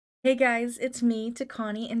Hey guys, it's me,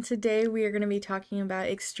 Tikaani, and today we are going to be talking about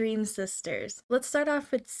Extreme Sisters. Let's start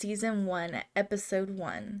off with Season 1, Episode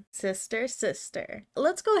 1, Sister, Sister.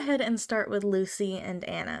 Let's go ahead and start with Lucy and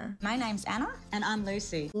Anna. My name's Anna, and I'm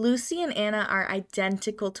Lucy. Lucy and Anna are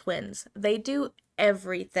identical twins. They do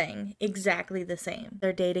everything exactly the same.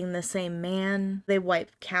 They're dating the same man, they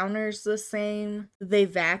wipe counters the same, they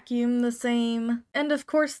vacuum the same, and of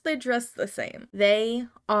course they dress the same. They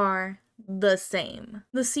are the same.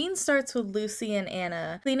 The scene starts with Lucy and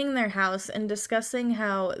Anna cleaning their house and discussing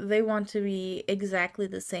how they want to be exactly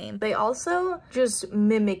the same. They also just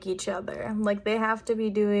mimic each other. Like, they have to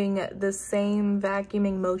be doing the same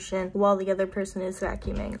vacuuming motion while the other person is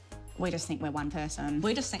vacuuming. We just think we're one person.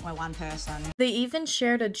 They even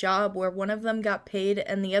shared a job where one of them got paid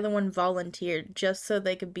and the other one volunteered just so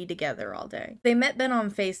they could be together all day. They met then on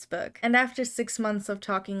Facebook, and after 6 months of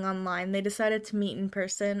talking online, they decided to meet in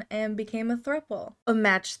person and became a throuple. A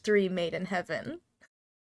match 3 made in heaven.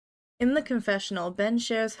 In the confessional, Ben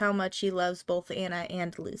shares how much he loves both Anna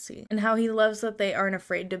and Lucy, and how he loves that they aren't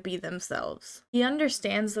afraid to be themselves. He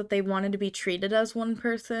understands that they wanted to be treated as one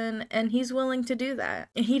person, and he's willing to do that.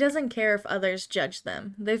 And he doesn't care if others judge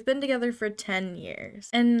them. They've been together for 10 years,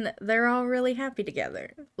 and they're all really happy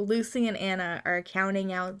together. Lucy and Anna are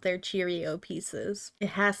counting out their Cheerio pieces. It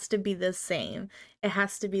has to be the same. It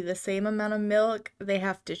has to be the same amount of milk, they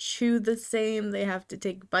have to chew the same, they have to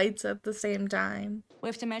take bites at the same time. We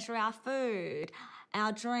have to measure our food,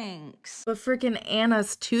 our drinks. But freaking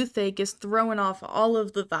Anna's toothache is throwing off all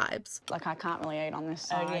of the vibes. Like, I can't really eat on this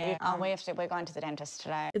side. Oh, yeah. We're going to the dentist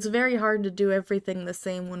today. It's very hard to do everything the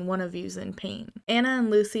same when one of you's in pain. Anna and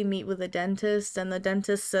Lucy meet with a dentist, and the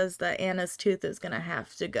dentist says that Anna's tooth is gonna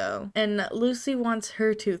have to go. And Lucy wants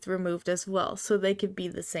her tooth removed as well, so they could be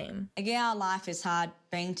the same. Yeah, our life is hard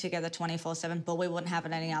being together 24/7, but we wouldn't have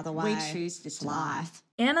it any other way. We choose this life.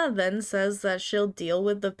 Anna then says that she'll deal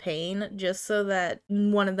with the pain just so that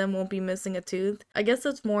one of them won't be missing a tooth. I guess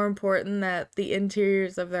it's more important that the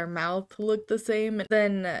interiors of their mouth look the same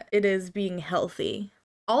than it is being healthy.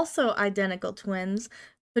 Also identical twins,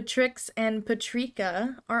 Patrix and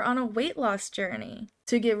Patrica are on a weight loss journey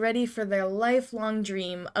to get ready for their lifelong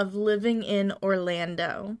dream of living in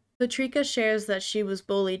Orlando. Patrica shares that she was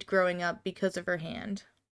bullied growing up because of her hand.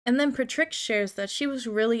 And then Patrix shares that she was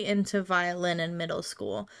really into violin in middle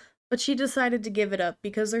school, but she decided to give it up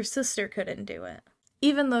because her sister couldn't do it.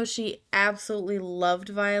 Even though she absolutely loved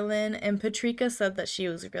violin, and Patrica said that she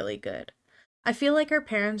was really good. I feel like her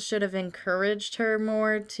parents should have encouraged her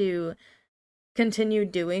more to continue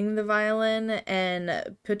doing the violin,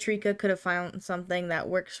 and Patrica could have found something that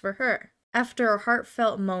works for her. After a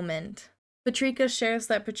heartfelt moment, Patrica shares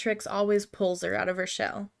that Patrix always pulls her out of her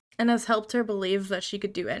shell, and has helped her believe that she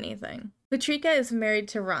could do anything. Patrica is married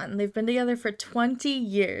to Ron. They've been together for 20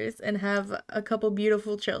 years and have a couple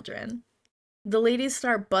beautiful children. The ladies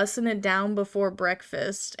start busting it down before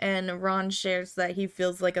breakfast, and Ron shares that he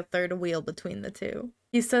feels like a third wheel between the two.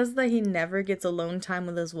 He says that he never gets alone time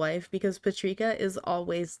with his wife because Patrica is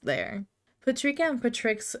always there. Patrica and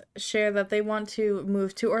Patrix share that they want to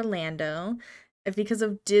move to Orlando because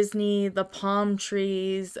of Disney, the palm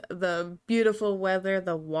trees, the beautiful weather,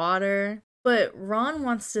 the water. But Ron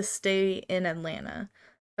wants to stay in Atlanta.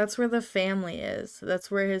 That's where the family is. That's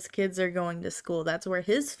where his kids are going to school. That's where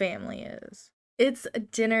his family is. It's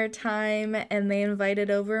dinner time, and they invited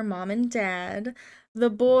over Mom and Dad. The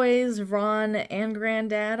boys, Ron and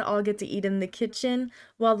Granddad, all get to eat in the kitchen,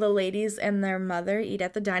 while the ladies and their mother eat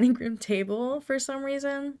at the dining room table for some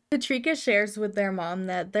reason. Patrica shares with their mom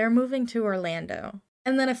that they're moving to Orlando,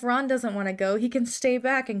 and that if Ron doesn't want to go, he can stay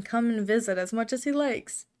back and come and visit as much as he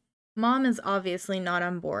likes. Mom is obviously not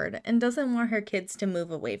on board and doesn't want her kids to move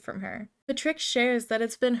away from her. Patrix shares that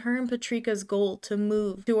it's been her and Patrica's goal to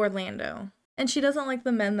move to Orlando, and she doesn't like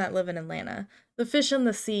the men that live in Atlanta. The fish in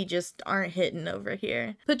the sea just aren't hitting over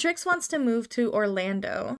here. Patrix wants to move to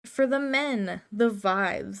Orlando for the men, the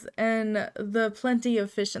vibes, and the plenty of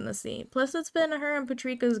fish in the sea. Plus, it's been her and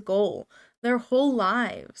Patrica's goal their whole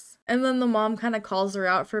lives. And then the mom kind of calls her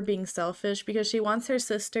out for being selfish because she wants her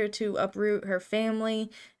sister to uproot her family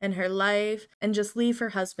and her life and just leave her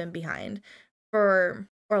husband behind for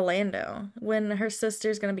Orlando when her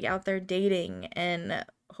sister's gonna be out there dating and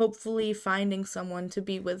hopefully finding someone to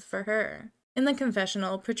be with for her. In the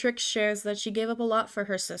confessional, Patrix shares that she gave up a lot for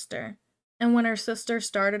her sister, and when her sister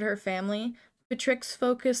started her family, Patrix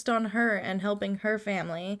focused on her and helping her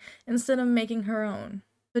family instead of making her own.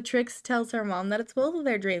 Patrix tells her mom that it's both of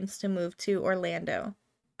their dreams to move to Orlando.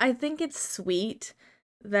 I think it's sweet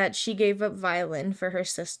that she gave up violin for her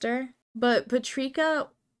sister, but Patrica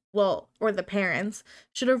well, or the parents,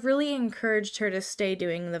 should have really encouraged her to stay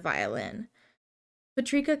doing the violin.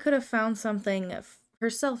 Patrica could have found something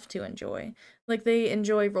herself to enjoy. Like they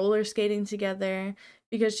enjoy roller skating together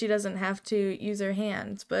because she doesn't have to use her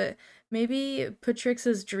hands. But maybe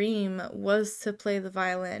Patrix's dream was to play the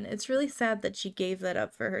violin. It's really sad that she gave that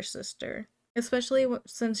up for her sister, especially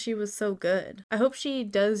since she was so good. I hope she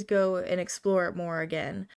does go and explore it more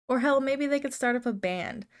again. Or hell, maybe they could start up a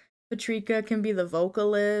band. Patrica can be the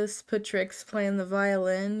vocalist, Patrix playing the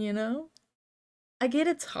violin, you know? I get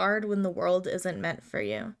it's hard when the world isn't meant for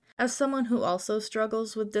you. As someone who also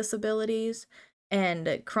struggles with disabilities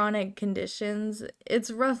and chronic conditions,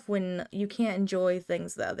 it's rough when you can't enjoy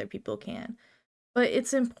things that other people can. But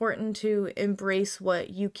it's important to embrace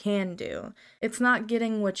what you can do. It's not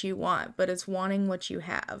getting what you want, but it's wanting what you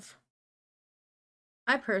have.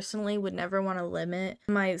 I personally would never want to limit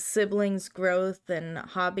my siblings' growth and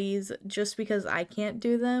hobbies just because I can't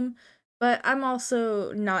do them, but I'm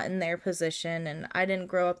also not in their position and I didn't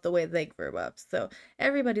grow up the way they grew up, so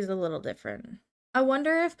everybody's a little different. I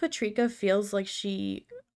wonder if Patrica feels like she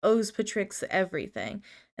owes Patrix everything,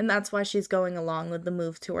 and that's why she's going along with the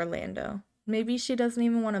move to Orlando. Maybe she doesn't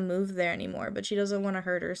even want to move there anymore, but she doesn't want to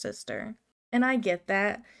hurt her sister. And I get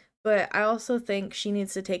that. But I also think she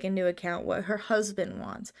needs to take into account what her husband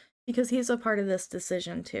wants, because he's a part of this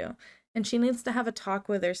decision too. And she needs to have a talk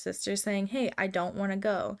with her sister saying, hey, I don't want to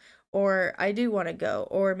go, or I do want to go,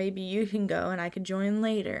 or maybe you can go and I could join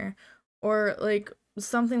later, or like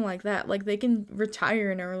something like that. Like they can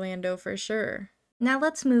retire in Orlando for sure. Now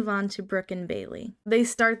let's move on to Brooke and Baylee. They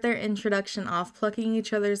start their introduction off plucking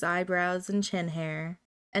each other's eyebrows and chin hair,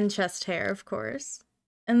 and chest hair, of course.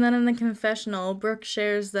 And then in the confessional, Brooke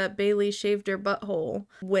shares that Baylee shaved her butthole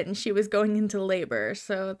when she was going into labor,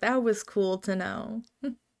 so that was cool to know.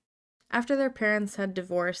 After their parents had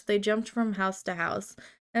divorced, they jumped from house to house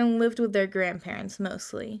and lived with their grandparents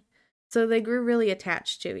mostly. So they grew really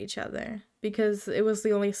attached to each other, because it was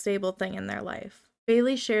the only stable thing in their life.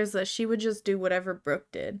 Baylee shares that she would just do whatever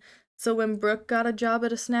Brooke did, so when Brooke got a job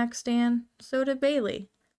at a snack stand, so did Baylee.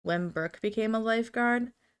 When Brooke became a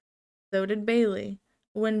lifeguard, so did Baylee.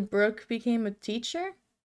 When Brooke became a teacher,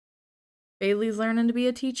 Baylee's learning to be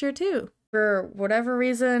a teacher too. For whatever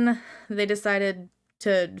reason, they decided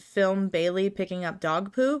to film Baylee picking up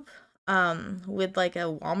dog poop with like a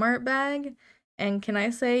Walmart bag. And can I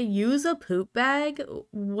say, use a poop bag?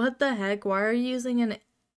 What the heck? Why are you using an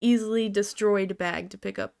easily destroyed bag to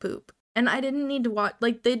pick up poop? And I didn't need to watch,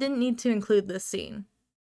 like, they didn't need to include this scene.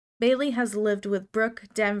 Baylee has lived with Brooke,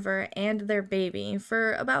 Denver, and their baby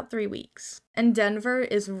for about 3 weeks, and Denver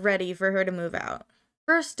is ready for her to move out.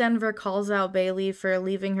 First, Denver calls out Baylee for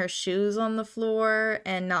leaving her shoes on the floor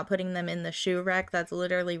and not putting them in the shoe rack that's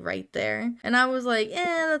literally right there, and I was like,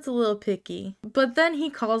 that's a little picky. But then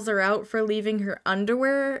he calls her out for leaving her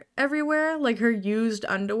underwear everywhere, like her used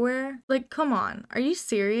underwear. Like, come on, are you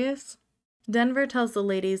serious? Denver tells the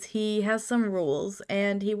ladies he has some rules,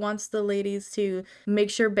 and he wants the ladies to make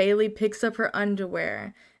sure Baylee picks up her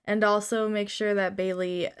underwear, and also make sure that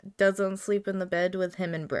Baylee doesn't sleep in the bed with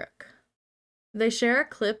him and Brooke. They share a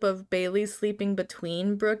clip of Baylee sleeping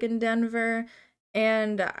between Brooke and Denver,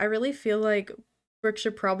 and I really feel like Brooke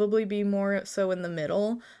should probably be more so in the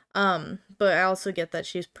middle, but I also get that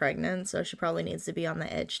she's pregnant, so she probably needs to be on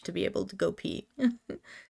the edge to be able to go pee.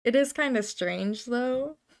 It is kind of strange,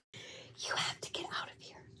 though. You have to get out of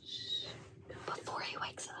here before he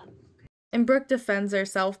wakes up. And Brooke defends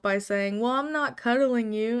herself by saying, well, I'm not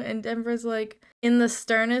cuddling you. And Denver's like, in the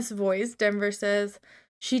sternest voice, Denver says,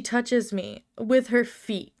 she touches me with her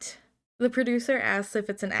feet. The producer asks if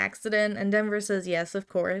it's an accident, and Denver says yes, of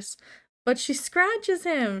course. But she scratches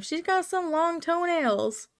him. She's got some long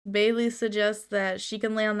toenails. Baylee suggests that she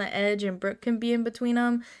can lay on the edge and Brooke can be in between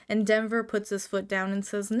them, and Denver puts his foot down and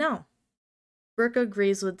says no. Brooke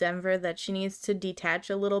agrees with Denver that she needs to detach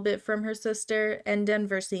a little bit from her sister, and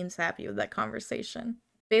Denver seems happy with that conversation.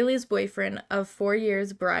 Baylee's boyfriend of 4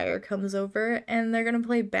 years, Briar, comes over, and they're gonna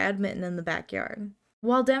play badminton in the backyard.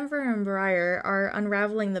 While Denver and Briar are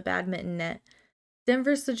unraveling the badminton net,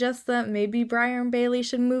 Denver suggests that maybe Briar and Baylee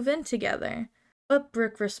should move in together, but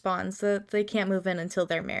Brooke responds that they can't move in until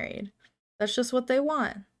they're married. That's just what they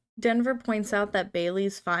want. Denver points out that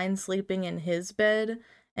Baylee's fine sleeping in his bed,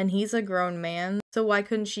 and he's a grown man, so why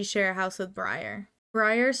couldn't she share a house with Briar?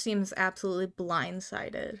 Briar seems absolutely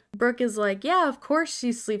blindsided. Brooke is like, yeah, of course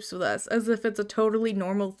she sleeps with us, as if it's a totally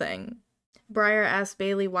normal thing. Briar asks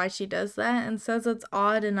Baylee why she does that and says it's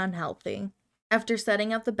odd and unhealthy. After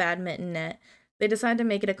setting up the badminton net, they decide to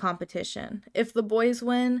make it a competition. If the boys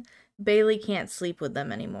win, Baylee can't sleep with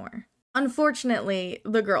them anymore. Unfortunately,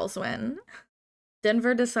 the girls win.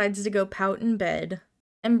 Denver decides to go pout in bed,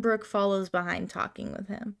 and Brooke follows behind talking with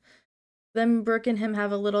him. Then Brooke and him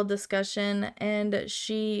have a little discussion, and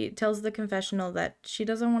she tells the confessional that she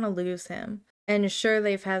doesn't want to lose him. And sure,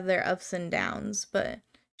 they've had their ups and downs, but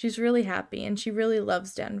she's really happy and she really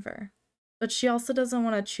loves Denver. But she also doesn't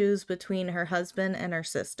want to choose between her husband and her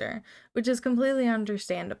sister, which is completely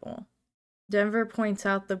understandable. Denver points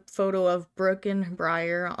out the photo of Brooke and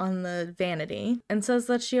Briar on the vanity and says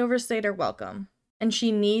that she overstayed her welcome, and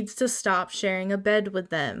she needs to stop sharing a bed with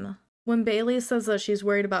them. When Baylee says that she's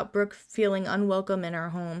worried about Brooke feeling unwelcome in her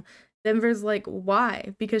home, Denver's like,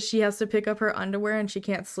 why? Because she has to pick up her underwear and she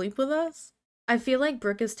can't sleep with us? I feel like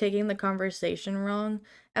Brooke is taking the conversation wrong.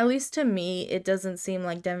 At least to me, it doesn't seem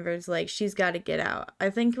like Denver's like, she's got to get out. I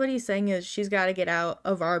think what he's saying is she's got to get out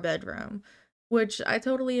of our bedroom, which I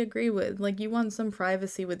totally agree with. Like, you want some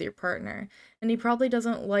privacy with your partner, and he probably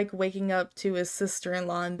doesn't like waking up to his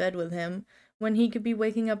sister-in-law in bed with him when he could be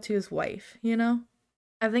waking up to his wife, you know?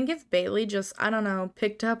 I think if Baylee just, I don't know,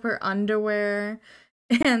 picked up her underwear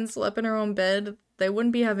and slept in her own bed, they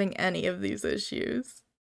wouldn't be having any of these issues.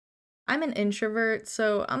 I'm an introvert,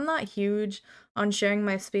 so I'm not huge on sharing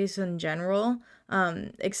my space in general,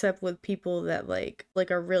 except with people that like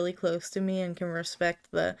are really close to me and can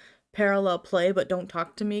respect the parallel play but don't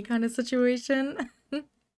talk to me kind of situation.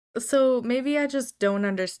 So maybe I just don't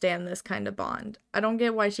understand this kind of bond. I don't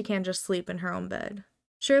get why she can't just sleep in her own bed.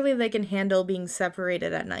 Surely they can handle being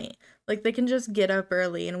separated at night. Like, they can just get up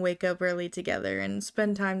early and wake up early together and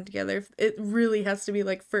spend time together. It really has to be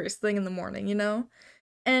like first thing in the morning, you know?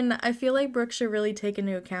 And I feel like Brooke should really take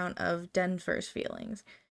into account of Denver's feelings,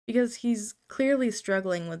 because he's clearly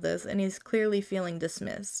struggling with this and he's clearly feeling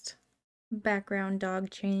dismissed. Background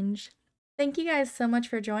dog change. Thank you guys so much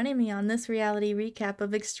for joining me on this reality recap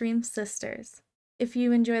of Extreme Sisters. If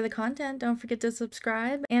you enjoy the content, don't forget to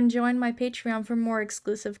subscribe and join my Patreon for more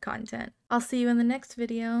exclusive content. I'll see you in the next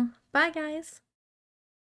video. Bye, guys!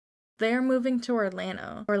 They're moving to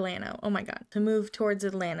Orlando. Oh my god. To move towards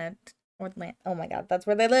Atlanta. Oh my god, that's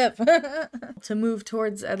where they live. To move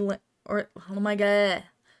towards oh my god.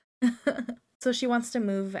 So she wants to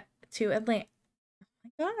move to Atlanta.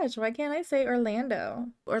 Oh my gosh, why can't I say Orlando?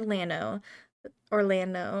 Orlando.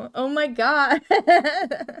 Oh my god.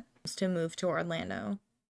 To move to Orlando.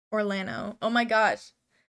 Oh my gosh.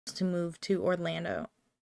 To move to Orlando.